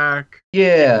dice back?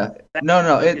 Yeah.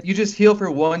 No. You just heal for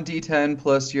 1d10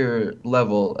 plus your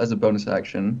level as a bonus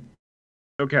action.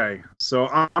 Okay, so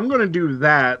I'm gonna do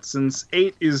that since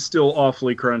 8 is still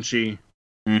awfully crunchy.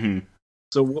 Mm-hmm.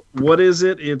 So what is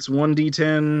it? It's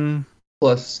 1d10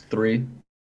 Plus 3.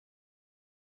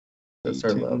 That's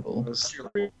our 10 level. plus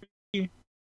 3.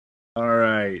 All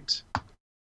right.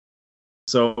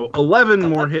 So 11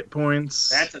 more hit points.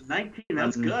 That's a 19.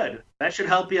 That's good. That should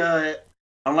help you,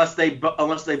 unless they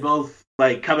both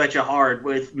like come at you hard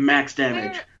with max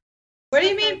damage. What do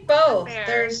you mean both? There.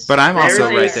 There's. But I'm also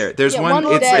There right is- there. There's Yeah, one.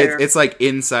 one's there. It's like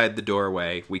inside the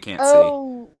doorway. We can't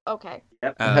Oh, okay.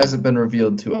 Yep. see. It hasn't been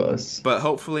revealed to us. But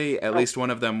hopefully, at least one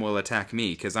of them will attack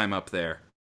me because I'm up there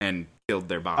and killed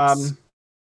their boss.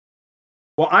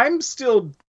 Well, I'm still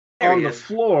There on he the is.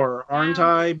 floor, aren't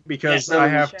I? Because Yeah, so I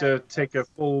have Sure. to take a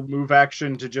full move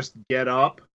action to just get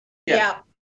up. Yeah.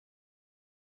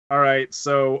 All right,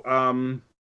 so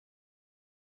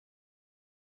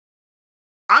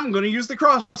I'm gonna use the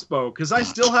crossbow because I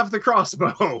still have the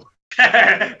crossbow,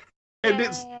 and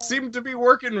it seemed to be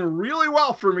working really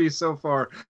well for me so far.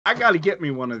 I got to get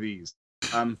me one of these.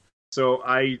 So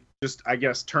I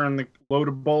guess load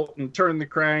a bolt and turn the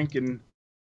crank and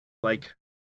like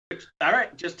All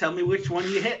right, just tell me which one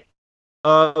you hit.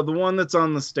 the one that's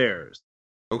on the stairs.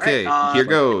 Okay, Right, here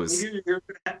goes.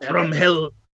 From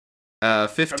hell.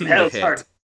 15 From to hell's hit.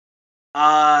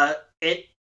 heart.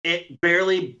 It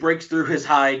barely breaks through his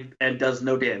hide and does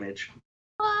no damage.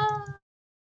 I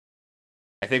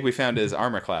think we found his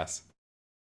armor class.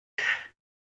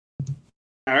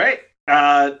 All right.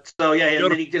 So yeah,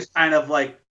 and then he just kind of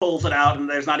like pulls it out, and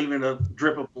there's not even a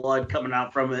drip of blood coming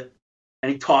out from it,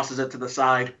 and he tosses it to the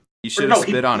side. You Or should no, have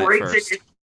he spit on it breaks first.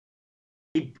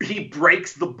 He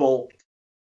breaks the bolt,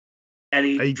 and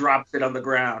he I- drops it on the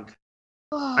ground.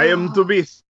 I am to be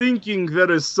thinking there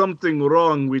is something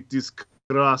wrong with this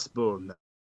crossbow now.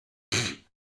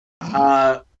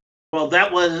 Well,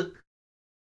 that was,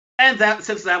 and that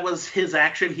since that was his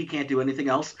action, he can't do anything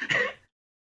else.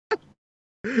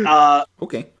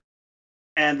 Okay.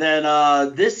 And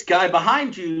then this guy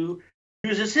behind you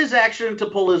uses his action to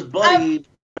pull his buddy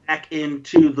back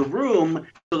into the room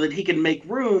so that he can make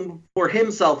room for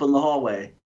himself in the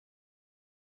hallway.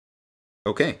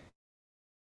 Okay.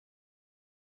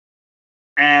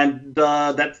 And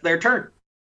that's their turn.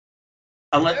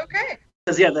 Okay.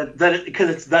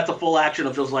 Because that's a full action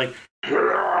of just like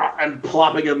and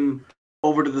plopping him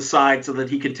over to the side so that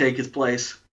he can take his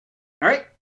place. All right.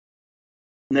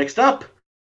 Next up,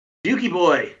 Yuki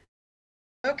Boy.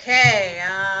 Okay.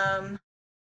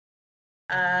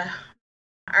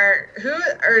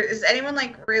 Is anyone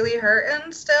like really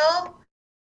hurting still?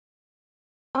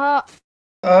 A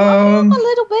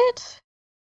little bit.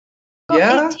 Got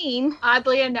Yeah? 18.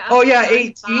 Oddly enough. Oh, yeah, I'm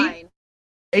 18? fine.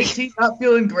 18, not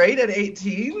feeling great at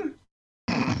 18?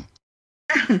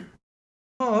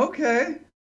 Oh, okay.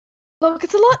 Look,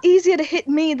 it's a lot easier to hit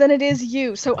me than it is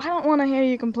you, so I don't want to hear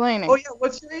you complaining. Oh, yeah,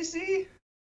 what's your AC?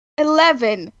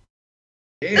 11.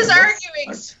 Damn, This that's-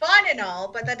 arguing's fun and all,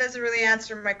 but that doesn't really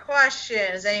answer my question.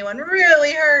 Is anyone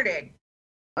really hurting?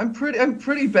 I'm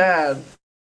pretty bad.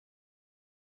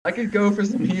 I could go for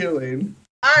some healing.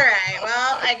 Alright,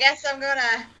 well, I guess I'm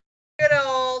gonna good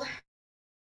old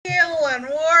healing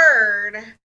word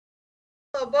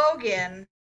Thobogan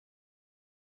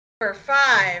for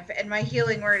 5, and my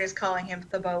healing word is calling him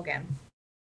Thobogan.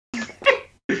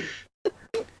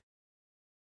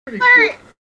 Alright,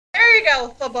 there you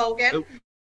go, Thobogan. Oh.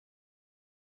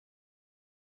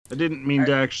 I didn't mean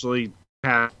to actually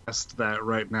cast that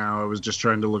right now. I was just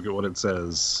trying to look at what it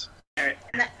says.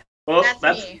 Well,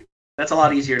 That's me. that's a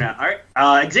lot easier now.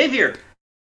 All right, Xavier.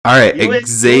 All right, You and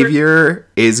Xavier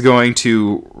is going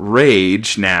to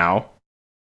rage now.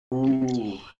 Ooh. Why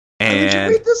did you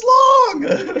And wait this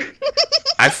long?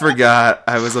 I forgot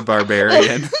I was a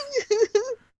barbarian.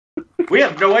 We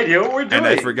have no idea what we're doing. And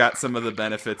I forgot some of the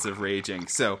benefits of raging.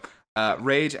 So,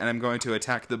 rage, and I'm going to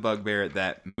attack the bugbear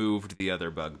that moved the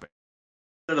other bugbear.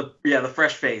 The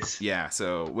fresh face. Yeah,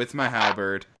 so with my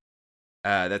halberd,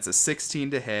 that's a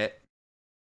 16 to hit.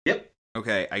 Yep.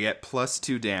 Okay, I get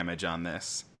 +2 damage on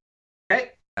this.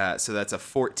 Okay. So that's a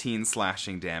 14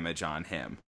 slashing damage on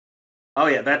him. Oh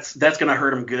yeah, that's gonna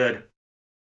hurt him good.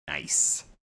 Nice.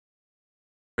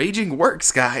 Raging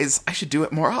works, guys. I should do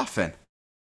it more often.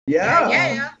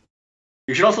 Yeah.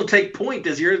 You should also take point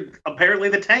as you're apparently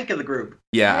the tank of the group.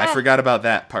 Yeah, I Yeah. forgot about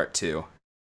that part too.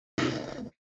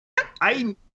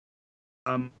 I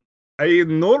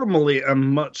normally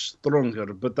am much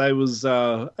stronger, but I was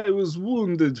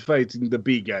wounded fighting the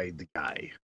big-eyed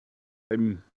guy.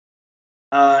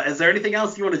 Is there anything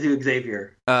else you want to do,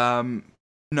 Xavier?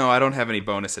 No, I don't have any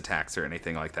bonus attacks or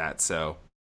anything like that, so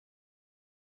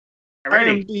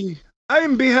Alrighty. I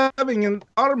am having an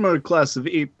armor class of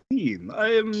 18. I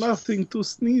am nothing to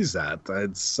sneeze at.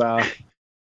 It's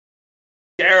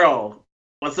Carol,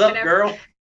 what's up, Whatever. girl?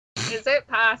 Is it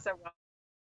possible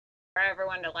for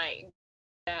everyone to like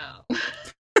know?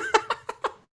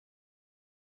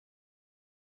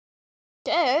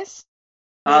 Guess.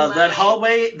 That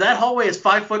hallway is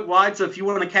 5 foot wide, so if you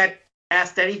want to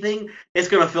cast anything, it's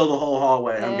gonna fill the whole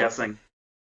hallway. I'm Yeah. guessing.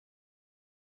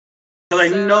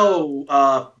 Because I know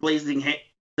Blazing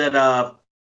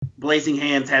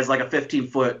Hands has like a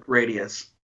 15-foot radius.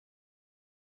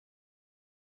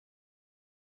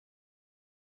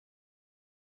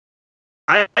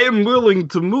 I am willing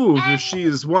to move if she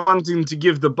is wanting to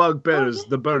give the bugbears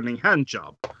the burning hand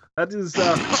job. That is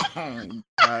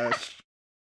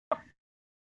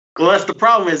Well, that's the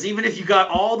problem is even if you got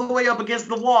all the way up against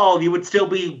the wall, you would still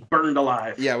be burned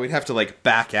alive. yeah, we'd have to like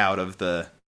back out of the.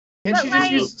 Can't But she just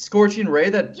like- use Scorching Ray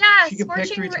that Yeah, she can pick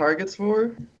Scorching 3 Ray- targets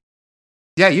for?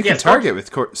 Yeah, you can Yeah, target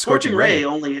with Scorching Ray.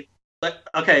 only.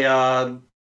 Okay,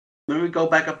 let me go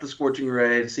back up the Scorching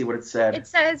Ray to see what it said. It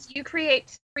says you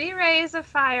create 3 rays of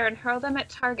fire and hurl them at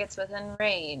targets within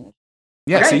range.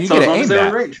 Yeah, Okay, so you as get long an as aim they're in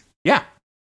back. range. Yeah,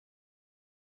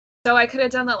 So I could have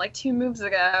done that like 2 moves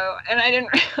ago, and I didn't.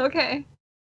 Okay.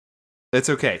 that's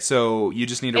okay. So you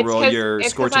just need to It's roll 'cause- your it's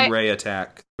 'cause Scorching I- Ray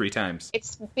attack 3 times.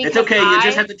 It's It's okay. You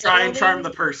just have to try and charm the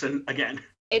literally- person again.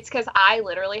 It's because I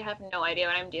literally have no idea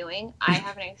what I'm doing. I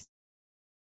haven't.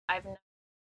 I've.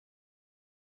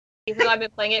 Even though I've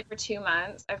been playing it for 2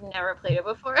 months, I've never played it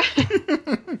before.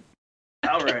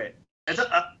 All right.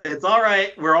 It's all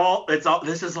right.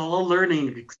 This is all a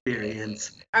learning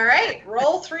experience. Alright,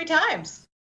 roll 3 times.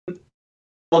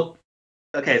 Well,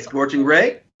 okay, Scorching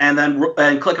Ray, and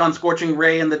then click on Scorching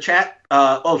Ray in the chat.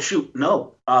 Oh shoot,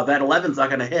 no, that 11's not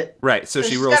gonna hit. Right, so So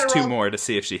she she's rolls gotta 2 roll- more to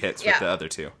see if she hits Yeah. with the other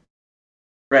 2.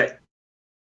 Right.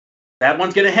 That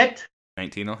one's gonna hit.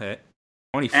 19 will hit.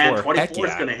 24. And Heck 24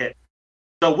 is yeah. gonna hit.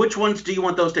 So which ones do you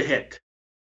want those to hit?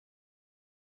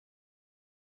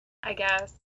 I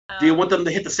guess. Do you want them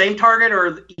to hit the same target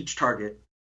or each target?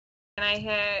 Can I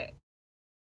hit?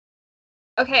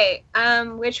 Okay.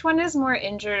 Which one is more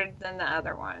injured than the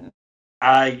other one?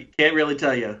 I can't really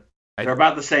tell you. They're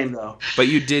about the same though. But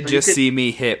you did just see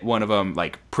me hit one of them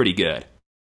like pretty good.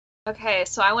 Okay,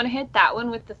 so I want to hit that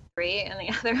one with the 3 and the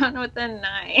other one with the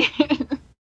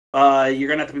 9. You're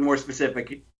gonna have to be more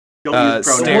specific. Don't use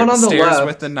pronouns. The one on the stairs left.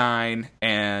 with the 9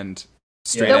 and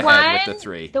straight The ahead with one- the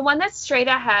 3. The one that's straight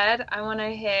ahead, I want to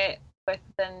hit with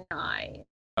the 9.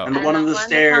 Oh. And the one on the that's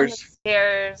stairs. on the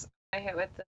stairs, I hit with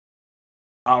the.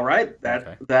 All right.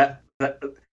 Okay.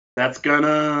 That's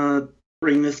gonna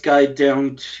bring this guy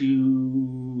down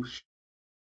to. Let's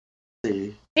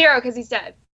see. 0 because he's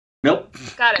dead. Nope.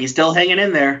 Got it. He's still hanging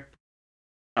in there.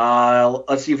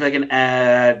 Let's see if I can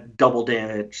add double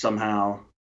damage somehow.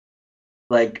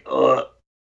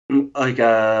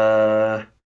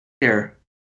 Here.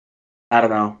 I don't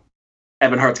know.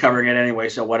 Ebonheart's covering it anyway,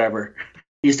 so whatever.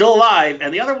 He's still alive,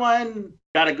 and the other one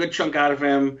got a good chunk out of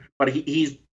him, but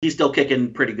he's still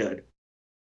kicking pretty good.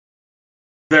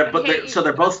 They're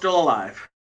both still alive.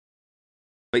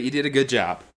 But you did a good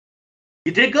job.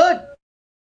 You did good.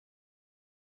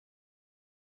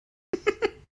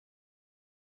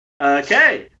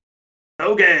 Okay.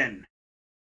 Hogan.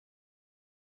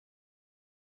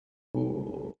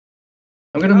 Ooh.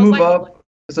 I'm gonna I was move like- up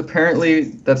because apparently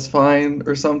that's fine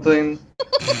or something.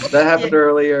 That happened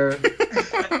earlier.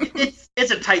 It's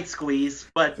a tight squeeze,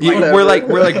 but Whatever. We're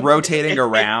like rotating It-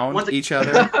 around once- each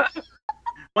other.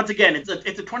 once again, it's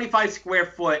a 25 square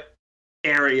foot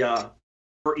area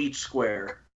for each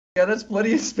square. Yeah, that's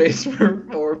plenty of space for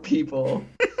 4 people.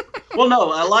 Well, no,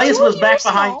 Elias Two of was you back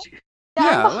were behind small. you. Down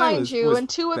Yeah, behind was you, and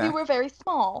 2 of you back. were very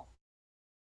small.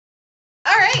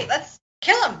 All right, let's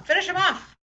kill him. Finish him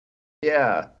off.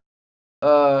 Yeah.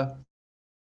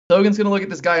 Logan's gonna look at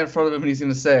this guy in front of him and he's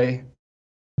gonna say,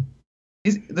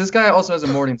 this guy also has a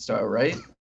Morning Star, right?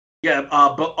 Yeah,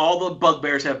 but all the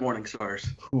bugbears have morning stars.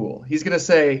 Cool. He's gonna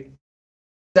say,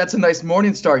 that's a nice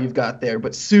Morning Star you've got there,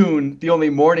 but soon the only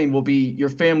morning will be your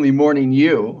family mourning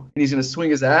you. And he's gonna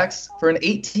swing his axe for an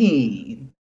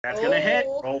 18. That's gonna hit.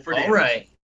 Oh. Roll for damage. All right.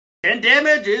 10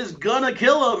 damage is gonna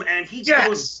kill him, and he Yes!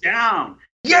 goes down.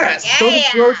 Yes! Yeah! Logan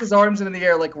throws his arms into the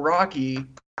air like Rocky,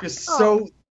 just so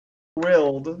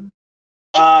thrilled.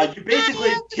 You basically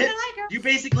You you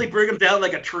basically bring him down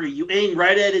like a tree. You aim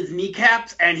right at his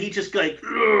kneecaps, and he just like.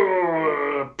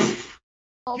 Oh,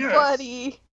 Yes.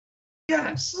 buddy.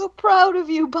 Yes! So proud of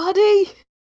you, buddy.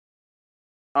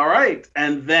 All right,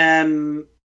 and then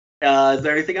is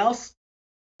there anything else?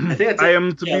 I think that's it. I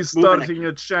am to Yeah, be moving starting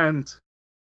a chant.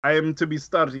 I am to be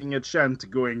starting a chant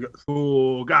going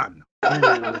Thogan.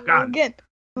 Thogan. Again.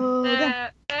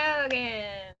 Again.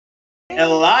 Thogan.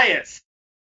 Elias.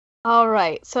 All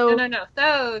right, so No.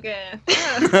 Thogan.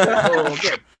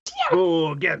 Thogan.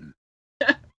 Thogan.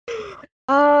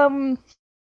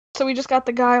 so we just got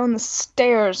the guy on the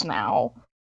stairs now.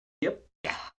 Yep.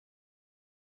 Let's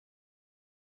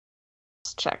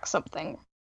check something.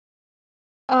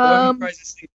 Logan tries to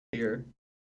see here.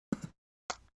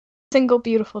 Single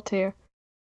beautiful tear.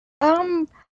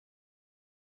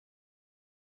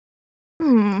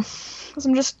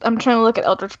 Cause I'm trying to look at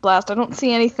Eldritch Blast. I don't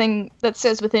see anything that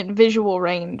says within visual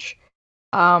range.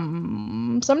 So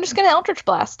I'm just gonna Eldritch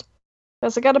Blast.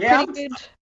 Because I got a Yeah, pretty good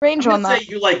range I'm on gonna that. say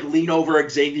you like lean over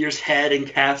Xavier's head and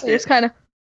cast I it. just kind of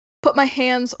put my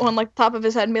hands on like the top of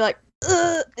his head and be like,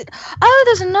 oh,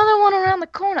 there's another one around the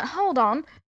corner. Hold on.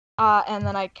 And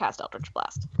then I cast Eldritch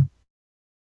Blast.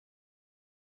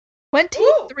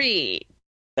 23.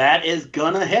 That is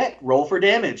gonna hit. Roll for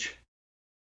damage.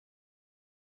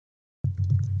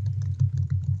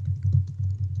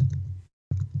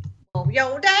 Oh,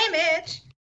 yo, damage.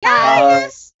 Uh,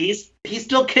 Yes. he's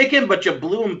still kicking, but you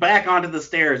blew him back onto the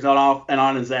stairs, not off and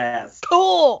on his ass.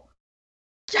 Cool.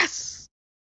 Yes.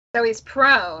 So he's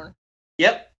prone.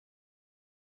 Yep.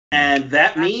 And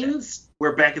that Gotcha. means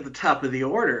we're back at the top of the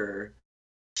order.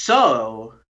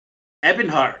 So,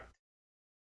 Ebonheart.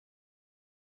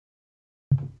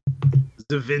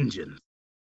 The vengeance.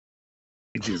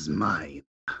 It is mine.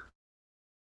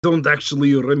 Don't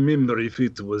actually remember if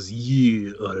it was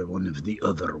you or one of the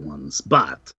other ones,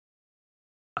 but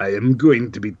I am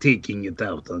going to be taking it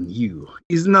out on you.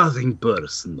 It's nothing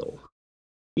personal.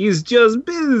 It's just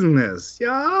business,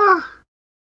 yeah?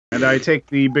 And I take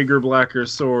the bigger, blacker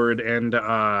sword and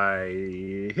I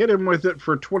hit him with it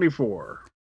for 24.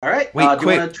 All right. Wait, do you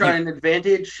quick, want to try an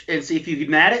advantage and see if you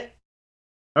can add it?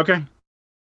 Okay.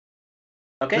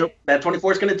 Okay, Nope. that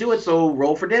 24 is going to do it, so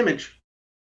roll for damage.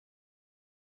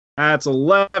 That's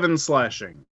 11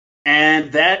 slashing.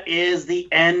 And that is the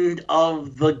end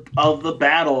of the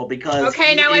battle because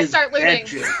Okay, he now I is start looting.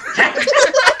 dead.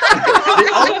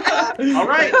 All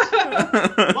right,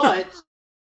 but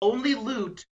only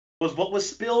loot was what was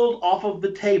spilled off of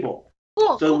the table.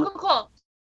 Cool, So- cool.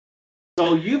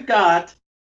 So you've got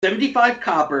 75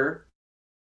 copper,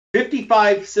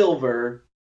 55 silver,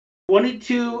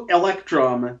 22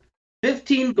 electrum,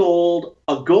 15 gold,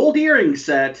 a gold earring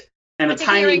set, and I a take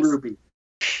tiny earrings. ruby.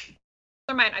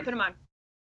 They're mine. I put them on.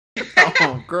 Oh,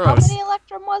 How gross. many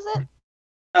electrum was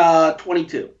it?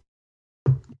 22.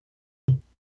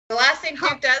 The last thing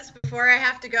Duke does before I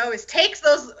have to go is takes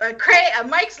those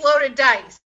Mike's loaded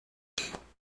dice.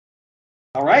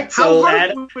 All right, How so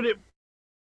hard add, would it?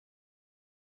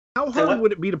 How Say hard what?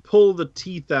 would it be to pull the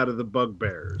teeth out of the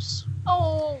bugbears?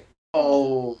 Oh,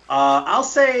 I'll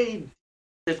say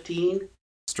 15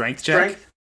 Strength check? strength.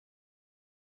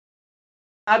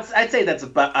 I'd say that's a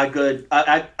good.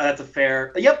 That's a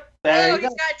fair. Yep, there Oh, you go.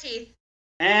 he's got teeth.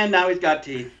 And now he's got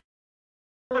teeth.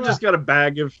 I just got a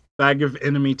bag of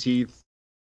enemy teeth.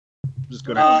 Just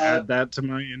gonna add that to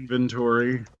my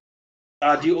inventory.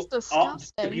 Do you? That's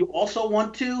disgusting. If you also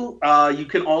want to, you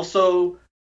can also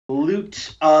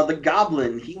loot the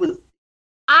goblin. He was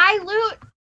I loot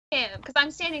him because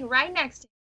I'm standing right next to him.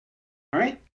 all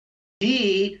right.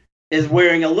 He is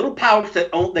wearing a little pouch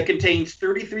that contains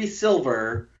 33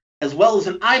 silver, as well as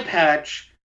an eye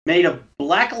patch made of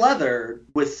black leather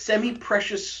with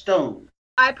semi-precious stone.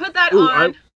 I put that Ooh,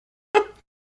 on.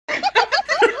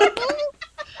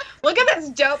 Look at this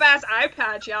dope ass eye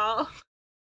patch, y'all.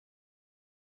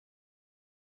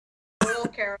 Little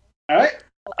Carol. All right.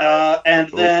 And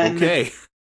then Okay.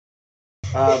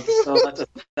 so that's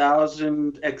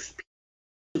 1,000 XP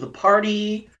to the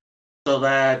party. So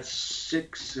that's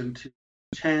 6 into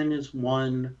 10 is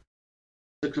 1.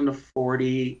 6 into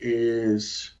 40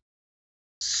 is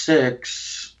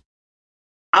 6.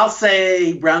 I'll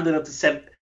say round it up to 7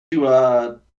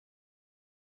 to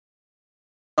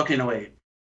okay, no wait.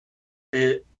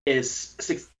 It is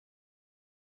 6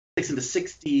 into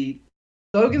 60.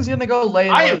 Logan's gonna go lay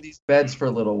in I one am- of these beds for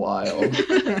a little while.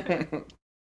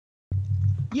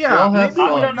 Yeah, I'll have maybe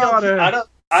fun. we I don't know. gotta-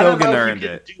 I don't Thogan know earned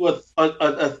if you can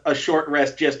do a short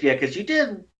rest just yet because you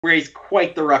did raise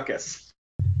quite the ruckus.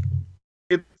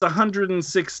 It's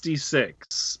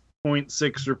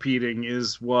 166.6 repeating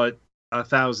is what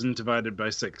 1,000 divided by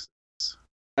 6.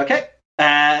 Okay.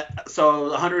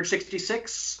 So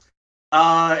 166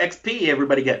 XP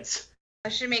everybody gets.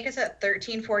 That should make us at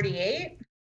 1348.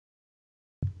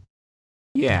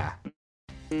 Yeah.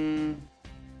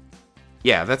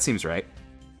 Yeah, that seems right.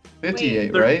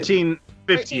 58, right?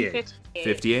 1358.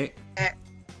 58?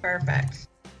 Perfect.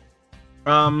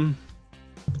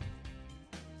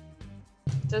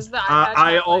 Does the eye patch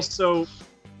I have, also,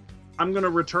 I'm gonna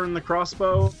return the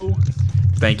crossbow.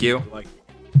 Thank you. Like,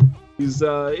 it's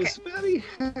very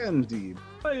handy.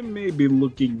 I may be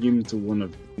looking into one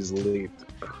of these later.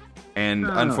 And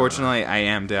unfortunately, I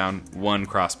am down one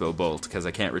crossbow bolt because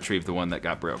I can't retrieve the one that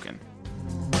got broken.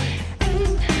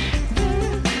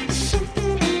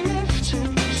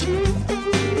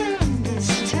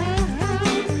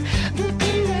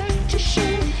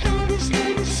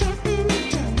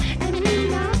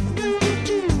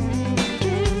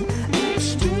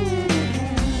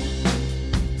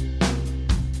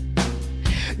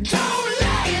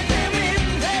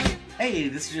 Hey,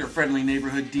 this is your friendly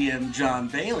neighborhood DM, John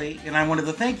Bailey, and I wanted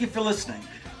to thank you for listening.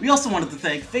 We also wanted to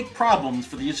thank Fake Problems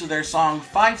for the use of their song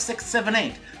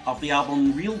 5678 off the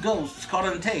album Real Ghosts Caught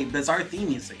on Tape as our theme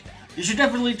music. You should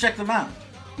definitely check them out.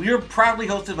 We are proudly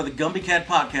hosted by the Gumby Cat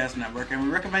Podcast Network, and we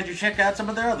recommend you check out some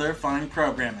of their other fine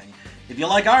programming. If you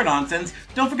like our nonsense,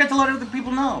 don't forget to let other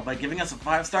people know by giving us a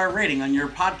 5-star rating on your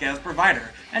podcast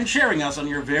provider and sharing us on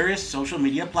your various social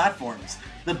media platforms.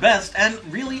 The best and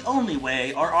really only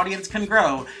way our audience can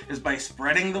grow is by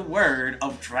spreading the word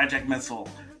of Tragic Missile.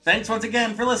 Thanks once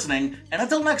again for listening, and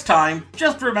until next time,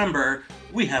 just remember,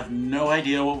 we have no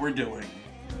idea what we're doing.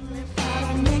 If I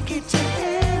don't make it to